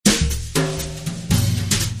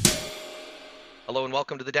Hello and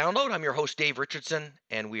welcome to the download. I'm your host, Dave Richardson,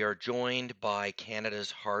 and we are joined by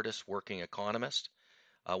Canada's hardest working economist,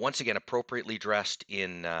 once again appropriately dressed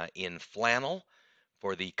in flannel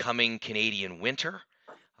for the coming Canadian winter.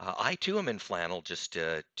 I too am in flannel just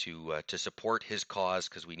to support his cause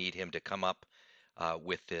because we need him to come up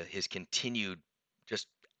with his continued, just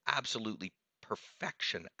absolutely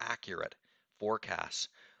perfection accurate forecasts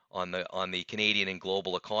on the Canadian and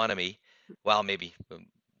global economy. Well, maybe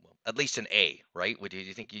at least an A, right? Would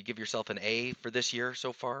you think you give yourself an A for this year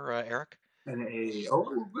so far, Eric? An A.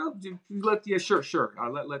 Oh well, yeah, sure.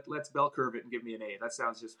 Let's bell curve it and give me an A. That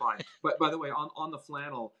sounds just fine. But by the way, on the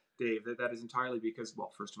flannel, Dave, that is entirely because,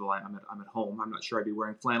 well, first of all, I'm at home. I'm not sure I'd be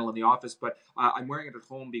wearing flannel in the office, but I'm wearing it at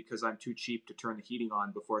home because I'm too cheap to turn the heating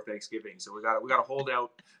on before Thanksgiving. So we got to hold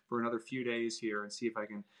out for another few days here and see if I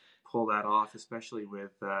can pull that off, especially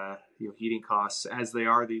with heating costs as they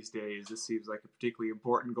are these days. This seems like a particularly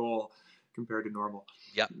important goal compared to normal.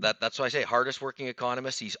 Yeah, that's why I say hardest working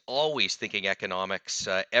economist. He's always thinking economics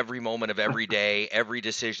every moment of every day, every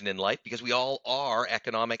decision in life, because we all are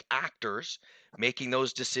economic actors making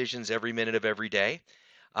those decisions every minute of every day.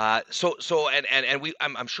 I'm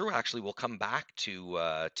sure actually we'll come back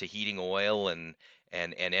to heating oil and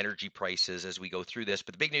energy prices as we go through this.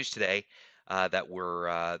 But the big news today that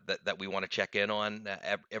we want to check in on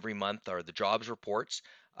every month are the jobs reports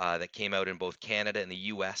that came out in both Canada and the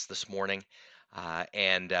U.S. this morning,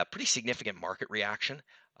 and pretty significant market reaction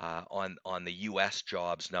on the U.S.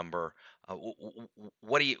 jobs number.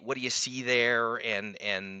 What do you see there,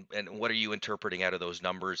 and what are you interpreting out of those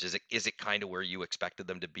numbers? Is it kind of where you expected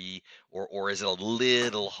them to be, or is it a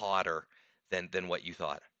little hotter than what you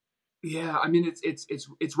thought? Yeah, I mean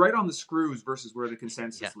it's right on the screws versus where the Yeah.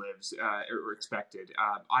 consensus lives or expected.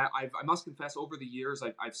 I must confess, over the years,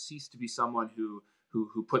 I've ceased to be someone who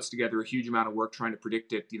puts together a huge amount of work trying to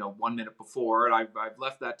predict it, 1 minute before, and I've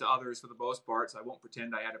left that to others for the most part. So I won't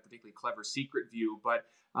pretend I had a particularly clever secret view, but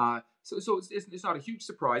so it's not a huge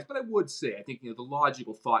surprise. But I would say I think the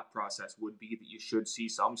logical thought process would be that you should see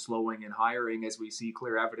some slowing in hiring as we see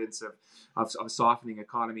clear evidence of a softening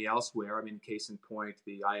economy elsewhere. I mean, case in point,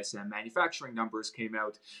 the ISM manufacturing numbers came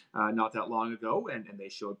out not that long ago, and they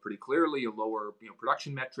showed pretty clearly a lower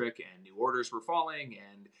production metric, and new orders were falling,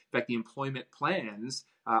 and in fact, the employment plans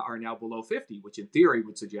are now below 50, which in theory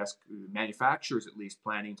would suggest manufacturers at least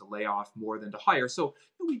planning to lay off more than to hire. So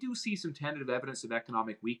we do see some tentative evidence of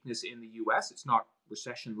economic weakness in the U.S. It's not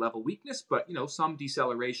recession level weakness, but some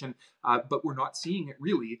deceleration. But we're not seeing it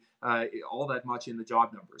really all that much in the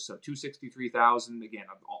job numbers. So 263,000 again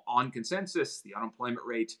on consensus. The unemployment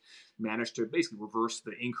rate managed to basically reverse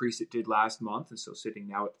the increase it did last month, and so sitting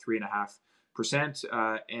now at 3.5%,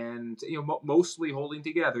 and mostly holding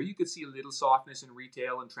together. You could see a little softness in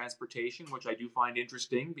retail and transportation, which I do find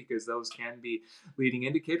interesting because those can be leading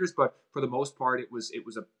indicators. But for the most part, it was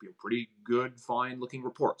a pretty good, fine looking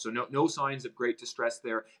report. So no signs of great distress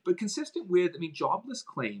there. But consistent with, I mean, jobless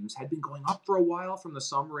claims had been going up for a while from the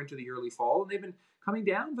summer into the early fall, and they've been coming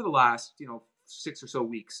down for the last 6 or so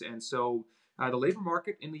weeks. And so the labor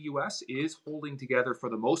market in the U.S. is holding together for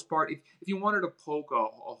the most part. If you wanted to poke a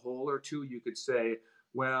hole or two, you could say,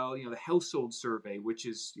 well, the household survey, which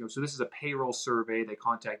is, so this is a payroll survey. They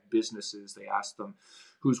contact businesses. They ask them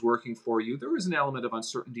who's working for you. There is an element of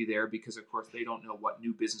uncertainty there because, of course, they don't know what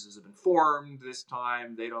new businesses have been formed this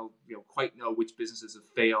time. They don't, quite know which businesses have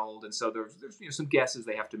failed, and so there's some guesses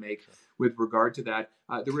they have to make Sure. with regard to that.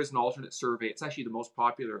 There is an alternate survey. It's actually the most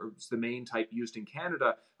popular, or it's the main type used in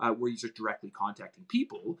Canada, where you're just directly contacting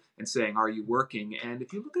people and saying, "Are you working?" And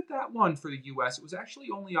if you look at that one for the U.S., it was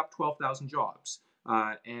actually only up 12,000 jobs.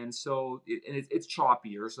 And so it's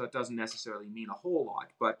choppier, so that doesn't necessarily mean a whole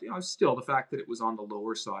lot. But still, the fact that it was on the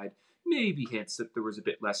lower side maybe hints that there was a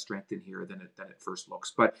bit less strength in here than it first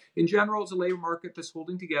looks. But in general, it's a labor market that's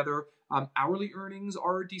holding together. Hourly earnings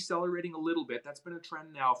are decelerating a little bit. That's been a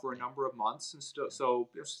trend now for a number of months, and so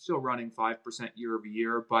they're still running 5% year over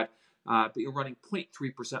year, but you're running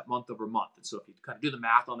 0.3% month over month. And so if you kind of do the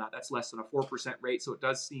math on that, that's less than a 4% rate. So it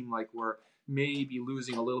does seem like we're maybe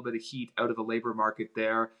losing a little bit of heat out of the labor market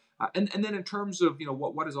there. And then in terms of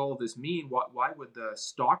what does all of this mean? Why would the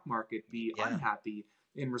stock market be Yeah. unhappy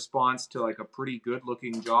in response to like a pretty good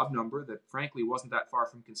looking job number that frankly wasn't that far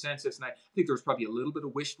from consensus? And I think there was probably a little bit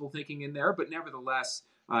of wishful thinking in there, but nevertheless,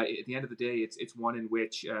 at the end of the day, it's one in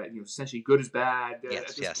which essentially good is bad at Yes.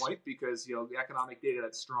 this Yes. point because the economic data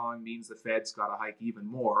that's strong means the Fed's got to hike even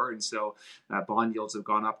more, and so bond yields have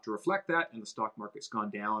gone up to reflect that, and the stock market's gone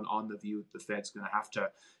down on the view that the Fed's going to have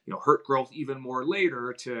to hurt growth even more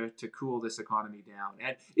later to cool this economy down.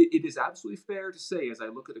 And it is absolutely fair to say, as I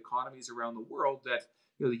look at economies around the world, that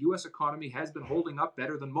the U.S. economy has been holding up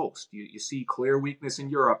better than most. You see clear weakness in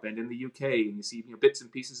Europe and in the UK, and you see bits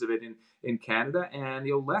and pieces of it in Canada, and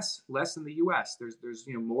less in the U.S. There's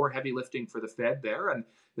more heavy lifting for the Fed there, and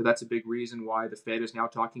that's a big reason why the Fed is now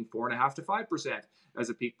talking 4.5 to 5% as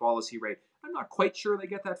a peak policy rate. I'm not quite sure they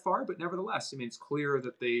get that far, but nevertheless, it's clear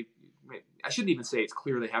that I shouldn't even say it's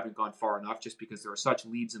clear they haven't gone far enough, just because there are such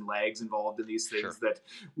leads and lags involved in these things Sure. that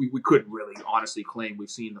we couldn't really honestly claim we've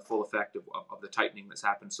seen the full effect of the tightening that's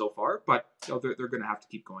happened so far. But they're going to have to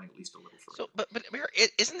keep going at least a little further. So, but Amir,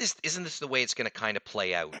 isn't this the way it's going to kind of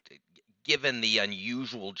play out, given the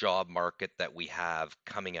unusual job market that we have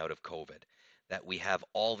coming out of COVID, that we have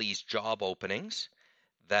all these job openings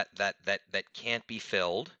that can't be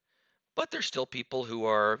filled, but there's still people who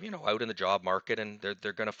are, out in the job market and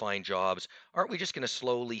they're going to find jobs. Aren't we just going to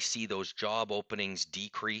slowly see those job openings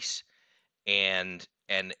decrease and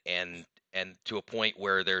to a point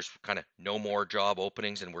where there's kind of no more job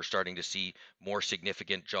openings and we're starting to see more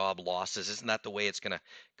significant job losses? Isn't that the way it's going to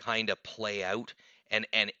kind of play out? And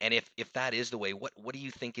if that is the way, what do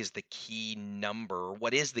you think is the key number?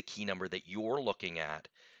 What is the key number that you're looking at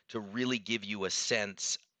to really give you a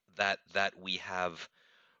sense that we have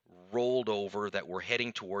rolled over, that we're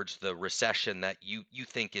heading towards the recession that you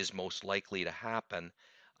think is most likely to happen,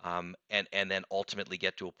 and then ultimately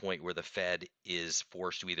get to a point where the Fed is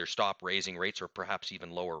forced to either stop raising rates or perhaps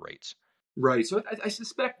even lower rates? Right. So I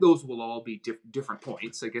suspect those will all be different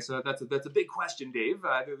points. I guess that's a big question, Dave.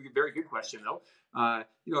 Very good question, though.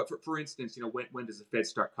 For instance, when does the Fed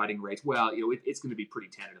start cutting rates? Well, it's going to be pretty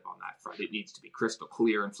tentative on that front. It needs to be crystal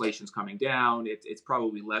clear. Inflation's coming down. It's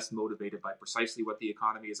probably less motivated by precisely what the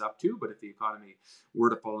economy is up to. But if the economy were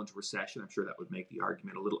to fall into recession, I'm sure that would make the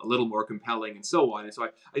argument a little more compelling, and so on. And so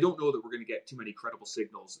I don't know that we're going to get too many credible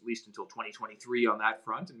signals, at least until 2023 on that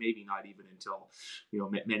front, and maybe not even until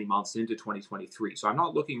many months into 2023. So I'm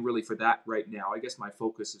not looking really for that right now. I guess my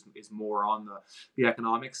focus is more on the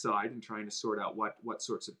economic side and trying to sort out what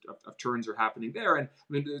sorts of turns are happening there. And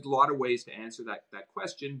there's a lot of ways to answer that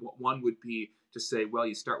question. One would be to say, well,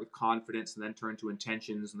 you start with confidence and then turn to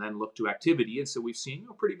intentions and then look to activity. And so we've seen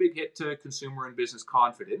a pretty big hit to consumer and business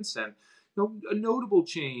confidence, and a notable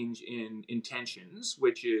change in intentions,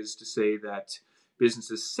 which is to say that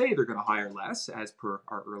businesses say they're going to hire less, as per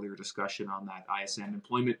our earlier discussion on that ISM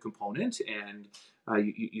employment component, and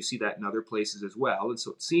you see that in other places as well. And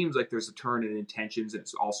so it seems like there's a turn in intentions, and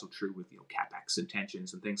it's also true with capex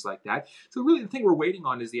intentions and things like that. So really, the thing we're waiting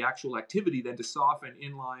on is the actual activity then to soften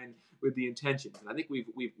in line with the intentions. And I think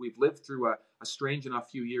we've lived through a strange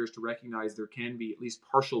enough few years to recognize there can be at least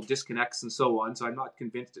partial disconnects and so on. So I'm not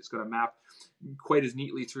convinced it's going to map quite as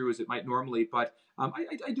neatly through as it might normally, but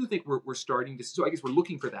I do think we're starting to. So I guess we're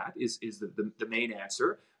looking for that is the main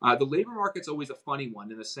answer. The labor market's always a funny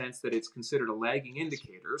one in the sense that it's considered a lagging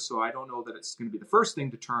indicator. So I don't know that it's going to be the first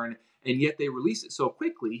thing to turn, and yet they release it so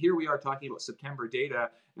quickly. Here we are talking about September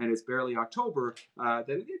data, and it's barely October. That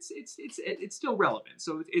it's still relevant.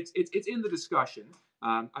 So it's in the discussion.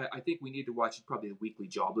 I think we need to watch probably the weekly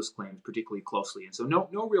jobless claims particularly closely, and so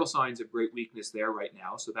no real signs of great weakness there right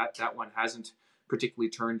now. So that one hasn't particularly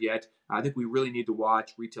turned yet. I think we really need to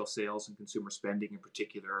watch retail sales and consumer spending in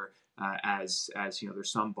particular, as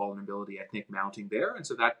there's some vulnerability I think mounting there, and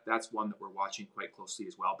so that's one that we're watching quite closely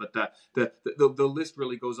as well. But the list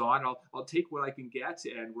really goes on. I'll take what I can get,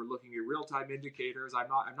 and we're looking at real time indicators. I'm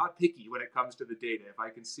not picky when it comes to the data. If I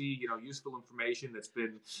can see useful information that's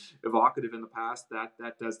been evocative in the past,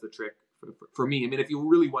 that does the trick. For me, if you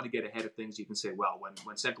really want to get ahead of things, you can say, well,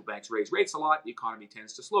 when central banks raise rates a lot, the economy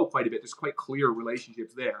tends to slow quite a bit. There's quite clear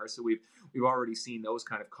relationships there. So we've already seen those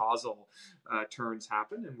kind of causal turns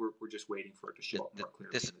happen, and we're just waiting for it to show up more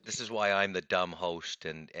clearly. This is why I'm the dumb host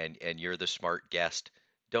and you're the smart guest.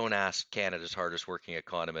 Don't ask Canada's hardest working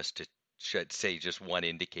economist to should say just one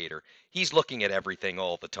indicator. He's looking at everything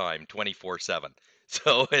all the time, 24/7.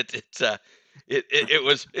 So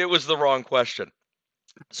it was the wrong question.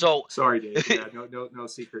 So sorry, Dave. Yeah, no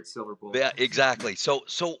secret silver bullet. yeah, exactly. So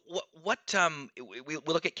what we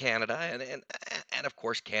look at Canada, and of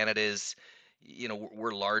course Canada is,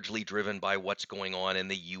 we're largely driven by what's going on in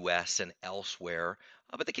the U.S. and elsewhere.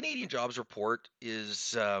 But the Canadian jobs report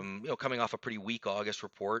is coming off a pretty weak August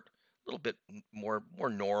report, a little bit more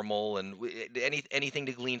normal. And anything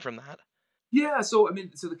to glean from that? Yeah, so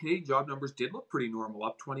the Canadian job numbers did look pretty normal,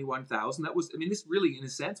 up 21,000. That was, this really, in a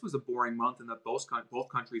sense, was a boring month, in that both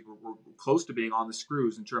countries were close to being on the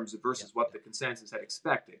screws in terms of versus what the consensus had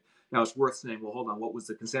expected. Now it's worth saying, well, hold on, what was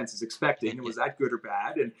the consensus expecting, and was that good or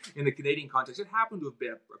bad? And in the Canadian context, it happened to have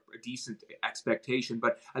been a decent expectation.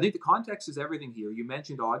 But I think the context is everything here. You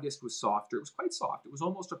mentioned August was softer. It was quite soft. It was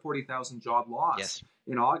almost a 40,000 job loss Yes.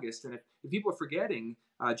 in August. And if people are forgetting,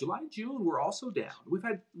 July and June were also down.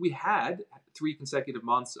 We had 3 consecutive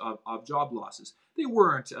months of job losses. They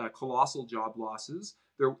weren't colossal job losses.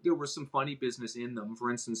 There was some funny business in them.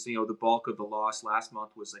 For instance, the bulk of the loss last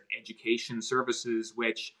month was like education services,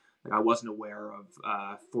 which I wasn't aware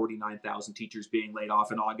of 49,000 teachers being laid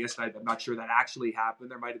off in August. I'm not sure that actually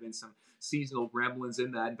happened. There might have been some seasonal gremlins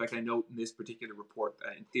in that. In fact, I note in this particular report,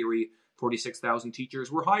 in theory, 46,000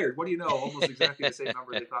 teachers were hired. What do you know? Almost exactly the same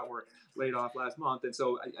number they thought were laid off last month. And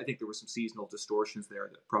so I think there were some seasonal distortions there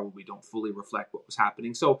that probably don't fully reflect what was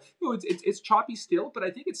happening. So it's choppy still, but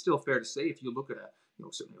I think it's still fair to say if you look at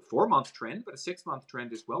certainly a 4-month trend, but a 6-month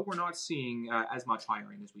trend as well, we're not seeing as much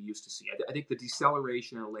hiring as we used to see. I think the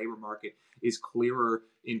deceleration in the labor market is clearer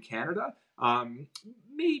in Canada.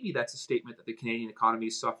 Maybe that's a statement that the Canadian economy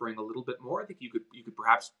is suffering a little bit more. I think you could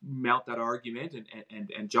perhaps mount that argument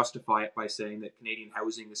and justify it by saying that Canadian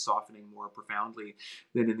housing is softening more profoundly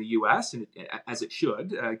than in the U.S. and as it should,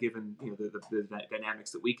 given the dynamics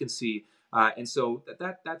that we can see. And so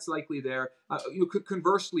that's likely there.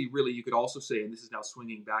 Conversely, really, you could also say, and this is now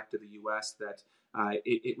swinging back to the U.S., that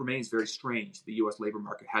it remains very strange. The U.S. labor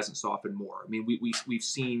market hasn't softened more. I mean, we've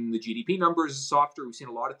seen the GDP numbers softer. We've seen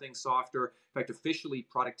a lot of things softer. In fact, officially,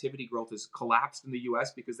 productivity growth has collapsed in the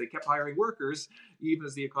U.S. because they kept hiring workers even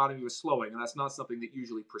as the economy was slowing, and that's not something that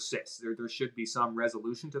usually persists. There should be some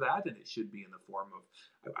resolution to that, and it should be in the form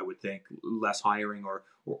of, I would think, less hiring or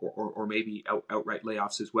maybe outright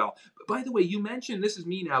layoffs as well. But by the way, you mentioned, this is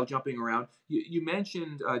me now jumping around, you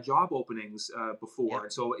mentioned job openings before, Yeah.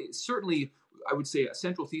 and so it's certainly, I would say, a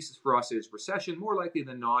central thesis for us is recession, more likely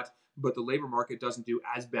than not, but the labor market doesn't do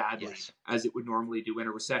as badly Yes. as it would normally do in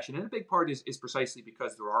a recession. And a big part is precisely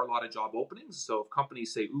because there are a lot of job openings. So if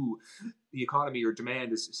companies say, ooh, the economy or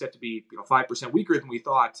demand is set to be 5% weaker than we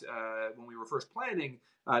thought when we were first planning,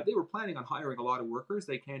 they were planning on hiring a lot of workers.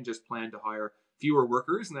 They can just plan to hire fewer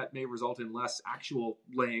workers, and that may result in less actual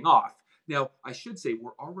laying off. Now, I should say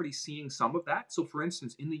we're already seeing some of that. So, for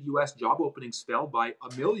instance, in the U.S., job openings fell by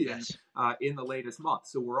 1 million Yes. in the latest month.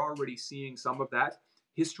 So we're already seeing some of that.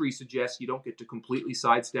 History suggests you don't get to completely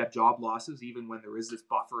sidestep job losses, even when there is this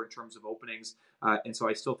buffer in terms of openings. And so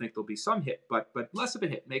I still think there'll be some hit, but less of a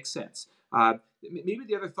hit makes sense. Maybe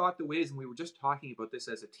the other thought, though, is, and we were just talking about this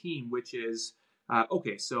as a team, which is,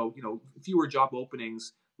 okay, so, fewer job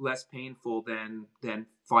openings, less painful than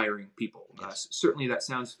firing people. Yes. Certainly that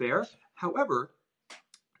sounds fair. However,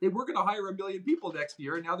 they were going to hire 1 million people next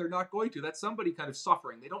year, and now they're not going to. That's somebody kind of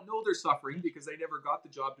suffering. They don't know they're suffering because they never got the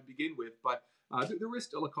job to begin with, but there is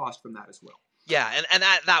still a cost from that as well. Yeah, and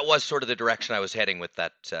that was sort of the direction I was heading with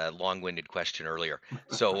that long-winded question earlier.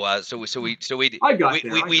 So we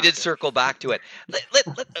did circle back to it.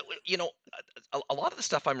 A lot of the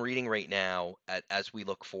stuff I'm reading right now as we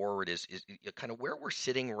look forward is kind of where we're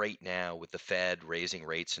sitting right now with the Fed raising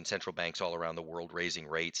rates and central banks all around the world raising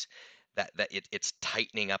rates. That it's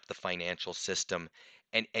tightening up the financial system,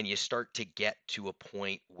 and you start to get to a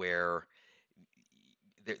point where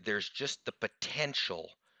there's just the potential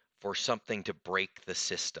for something to break the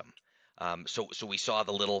system. So we saw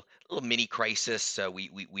the little mini crisis.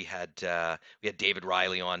 We had David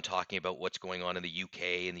Riley on talking about what's going on in the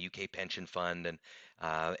UK and the UK pension fund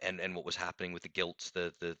and what was happening with the gilts,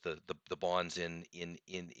 the bonds in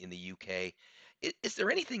the UK. Is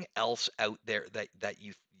there anything else out there that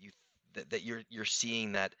you're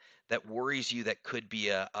seeing that worries you, that could be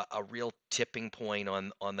a real tipping point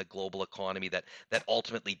on the global economy that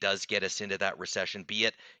ultimately does get us into that recession, be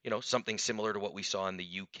it something similar to what we saw in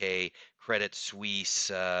the UK, Credit Suisse,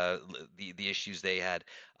 the issues they had,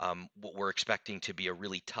 what we're expecting to be a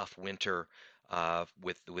really tough winter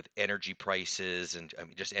with energy prices and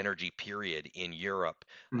just energy period in Europe,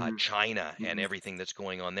 China, and everything that's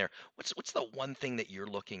going on there. What's the one thing that you're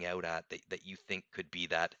looking out at that you think could be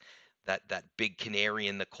that big canary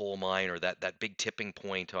in the coal mine, or that big tipping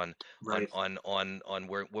point on Right. on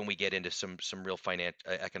where when we get into some real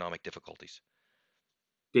economic difficulties?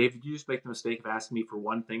 Dave, did you just make the mistake of asking me for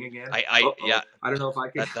one thing again? Yeah. I don't know if I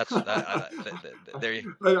can. There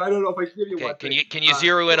you. I don't know if I can give you Okay, one thing. can you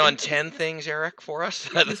zero in on 10 things, Eric, for us?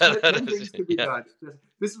 10 things to be done.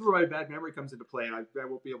 this is where my bad memory comes into play, and I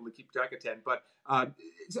won't be able to keep track of 10. But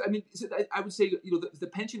so, I mean, so I would say, the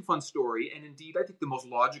pension fund story, and indeed, I think the most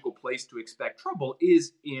logical place to expect trouble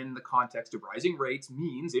is in the context of rising rates.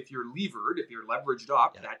 Means if you're levered, if you're leveraged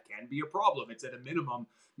up, Yeah. that can be a problem. It's at a minimum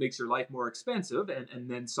makes your life more expensive, and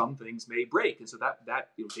then some things may break. And so that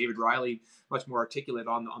David Riley much more articulate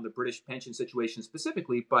on the British pension situation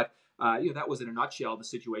specifically, but that was in a nutshell the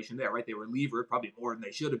situation there, right? They were levered probably more than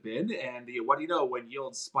they should have been, and what do you know? When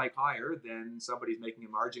yields spike higher, then somebody's making a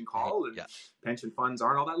margin Right. call, and Yeah. pension funds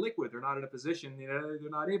aren't all that liquid. They're not in a position, they're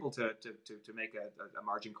not able to make a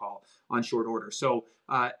margin call on short order. So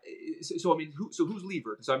I mean, who's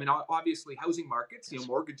levered? So I mean, obviously, housing markets, Yes.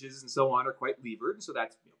 mortgages and so on are quite levered. So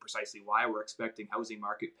that's precisely why we're expecting housing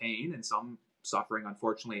market pain and some suffering,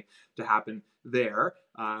 unfortunately, to happen there.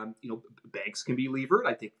 Banks can be levered.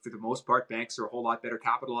 I think for the most part, banks are a whole lot better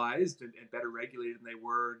capitalized and better regulated than they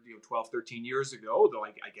were 12, 13 years ago. Though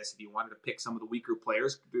I guess if you wanted to pick some of the weaker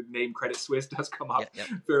players, the name Credit Suisse does come Yeah. up Yeah.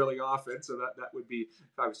 fairly often. So that would be,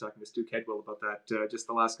 I was talking to Stu Kedwell about that just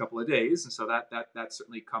the last couple of days. And so that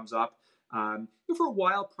certainly comes up. For a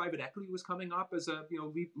while, private equity was coming up as a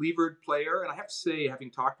levered player, and I have to say,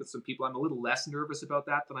 having talked with some people, I'm a little less nervous about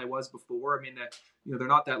that than I was before. I mean, they're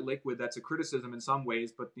not that liquid. That's a criticism in some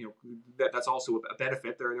ways, but that's also a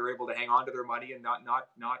benefit. They're able to hang on to their money and not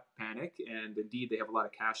panic. And indeed, they have a lot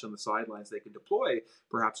of cash on the sidelines they can deploy,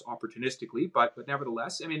 perhaps opportunistically. But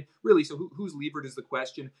nevertheless, I mean, really, so who's levered is the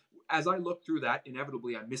question. As I look through that,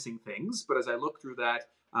 inevitably I'm missing things. But as I look through that,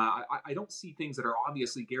 I don't see things that are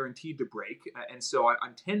obviously guaranteed to break. And so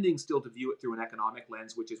I'm tending still to view it through an economic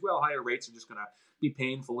lens, which is, well, higher rates are just going to be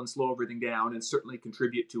painful and slow everything down and certainly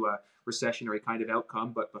contribute to a recessionary kind of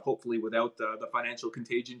outcome, but hopefully without the financial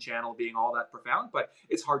contagion channel being all that profound. But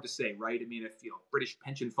it's hard to say, right? I mean, if British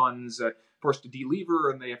pension funds forced to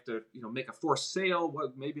delever and they have to make a forced sale,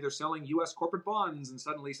 well, maybe they're selling U.S. corporate bonds and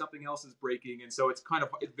suddenly something else is breaking, and so it's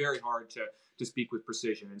very hard to speak with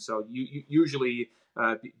precision. And so usually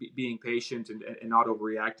being patient and not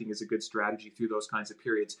overreacting is a good strategy through those kinds of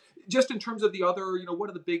periods. Just in terms of the other, what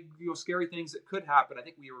are the big, scary things that could happen? I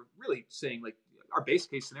think we were really saying, like, our base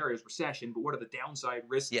case scenario is recession, but what are the downside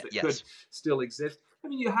risks Yeah. that could Yes. still exist? I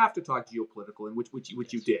mean, you have to talk geopolitical, and which you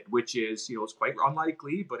Yes. did, which is it's quite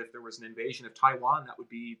unlikely. But if there was an invasion of Taiwan, that would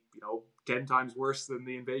be 10 times worse than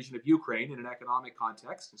the invasion of Ukraine in an economic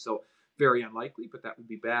context, and so very unlikely. But that would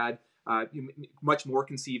be bad. Much more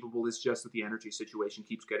conceivable is just that the energy situation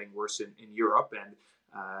keeps getting worse in Europe, and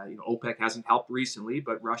OPEC hasn't helped recently,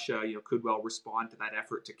 but Russia, could well respond to that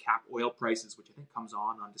effort to cap oil prices, which I think comes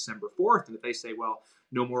on December 4th. And if they say, well,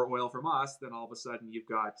 no more oil from us, then all of a sudden you've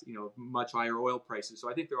got, much higher oil prices. So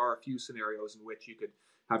I think there are a few scenarios in which you could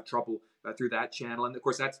have trouble through that channel. And of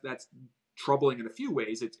course, that's troubling in a few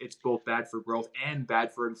ways. It's both bad for growth and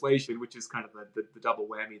bad for inflation, which is kind of the double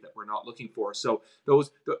whammy that we're not looking for. So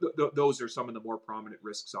those are some of the more prominent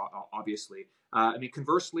risks, obviously. I mean,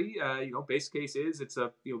 conversely, base case is it's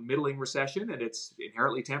a middling recession and it's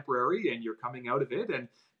inherently temporary, and you're coming out of it. And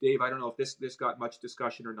Dave, I don't know if this got much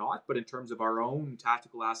discussion or not, but in terms of our own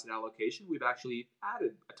tactical asset allocation, we've actually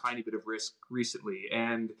added a tiny bit of risk recently.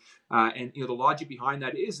 And the logic behind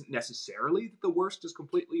that isn't necessarily that the worst is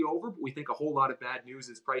completely over, but we think a whole lot of bad news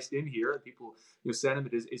is priced in here. And people,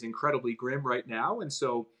 sentiment is incredibly grim right now. And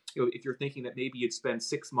so, if you're thinking that maybe you'd spend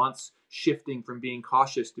 6 months shifting from being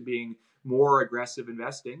cautious to being more aggressive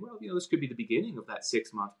investing, well, this could be the beginning of that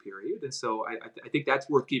 6 month period. And so I think that's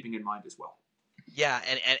worth keeping in mind as well. Yeah,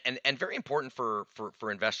 and very important for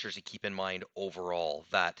investors to keep in mind overall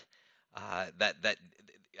that that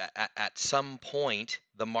at some point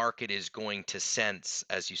the market is going to sense,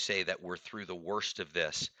 as you say, that we're through the worst of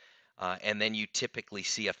this, and then you typically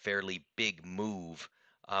see a fairly big move,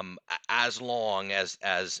 as long as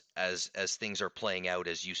things are playing out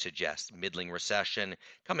as you suggest, middling recession,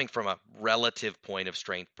 coming from a relative point of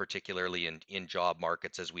strength, particularly in job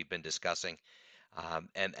markets as we've been discussing.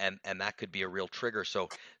 And that could be a real trigger. So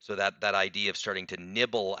that idea of starting to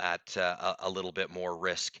nibble at a little bit more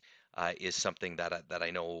risk is something that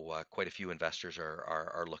I know quite a few investors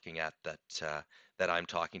are looking at, that I'm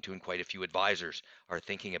talking to, and quite a few advisors are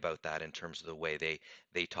thinking about that in terms of the way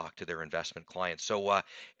they talk to their investment clients. So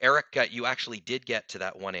Eric, you actually did get to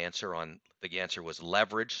that one answer. On the answer was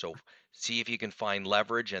leverage. So see if you can find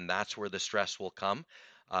leverage, and that's where the stress will come.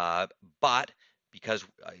 But because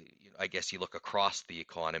I guess you look across the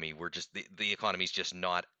economy, we're just the economy is just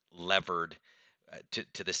not levered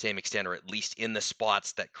to the same extent, or at least in the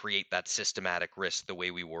spots that create that systematic risk the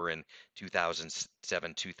way we were in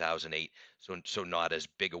 2007, 2008. So not as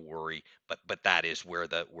big a worry, but that is where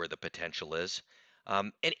the potential is.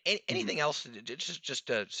 Mhm. Anything else? Just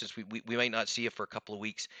since we might not see you for a couple of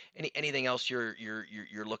weeks, anything else you're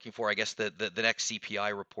looking for? I guess the next CPI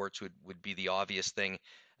reports would be the obvious thing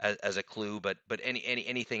as a clue, but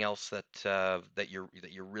anything else that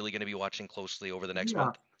you're really going to be watching closely over the next Yeah.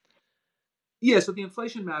 month? Yeah, so the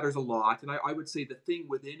inflation matters a lot, and I would say the thing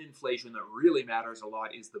within inflation that really matters a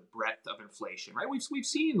lot is the breadth of inflation, right? We've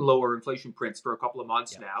seen lower inflation prints for a couple of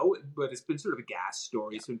months Yeah, now, but it's been sort of a gas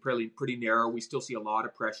story. yeah, It's been pretty narrow. We still see a lot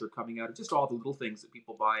of pressure coming out of just all the little things that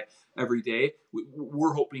people buy every day.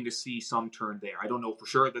 We're hoping to see some turn there. I don't know for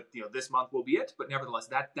sure that this month will be it, but nevertheless,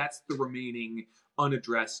 that's the remaining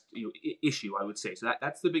unaddressed issue, I would say. So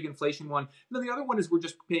that's the big inflation one. And then the other one is we're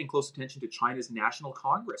just paying close attention to China's National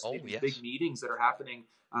Congress. They have oh these big yes, meetings that are happening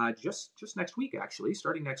just next week, actually,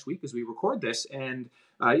 starting next week as we record this. And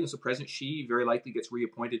so President Xi very likely gets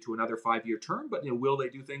reappointed to another 5-year term. But will they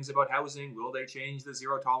do things about housing? Will they change the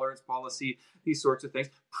zero tolerance policy? These sorts of things.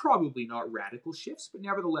 Probably not radical shifts, but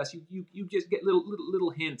nevertheless, you just get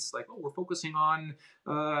little hints like, oh, we're focusing on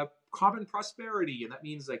common prosperity, and that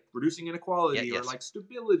means like reducing yeah, inequality, or yes. like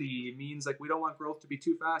stability. It means like we don't want growth to be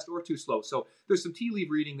too fast or too slow. So there's some tea leaf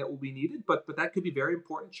reading that will be needed, but that could be very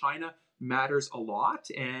important. China matters a lot,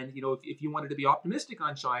 and if you wanted to be optimistic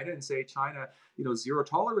on China and say China, zero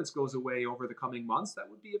tolerance goes away over the coming months, that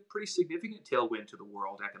would be a pretty significant tailwind to the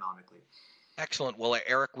world economically. Excellent. Well,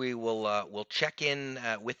 Eric, we'll check in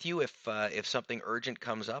with you if something urgent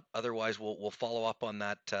comes up. Otherwise, we'll follow up on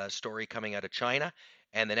that story coming out of China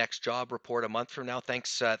and the next job report a month from now.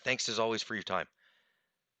 Thanks as always for your time.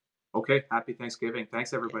 Okay, happy Thanksgiving.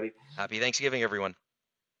 Thanks, Okay. everybody. Happy Thanksgiving, everyone.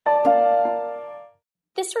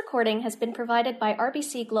 This recording has been provided by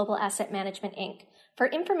RBC Global Asset Management, Inc. for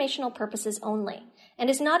informational purposes only and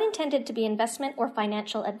is not intended to be investment or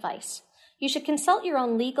financial advice. You should consult your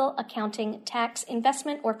own legal, accounting, tax,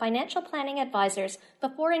 investment, or financial planning advisors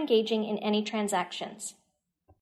before engaging in any transactions.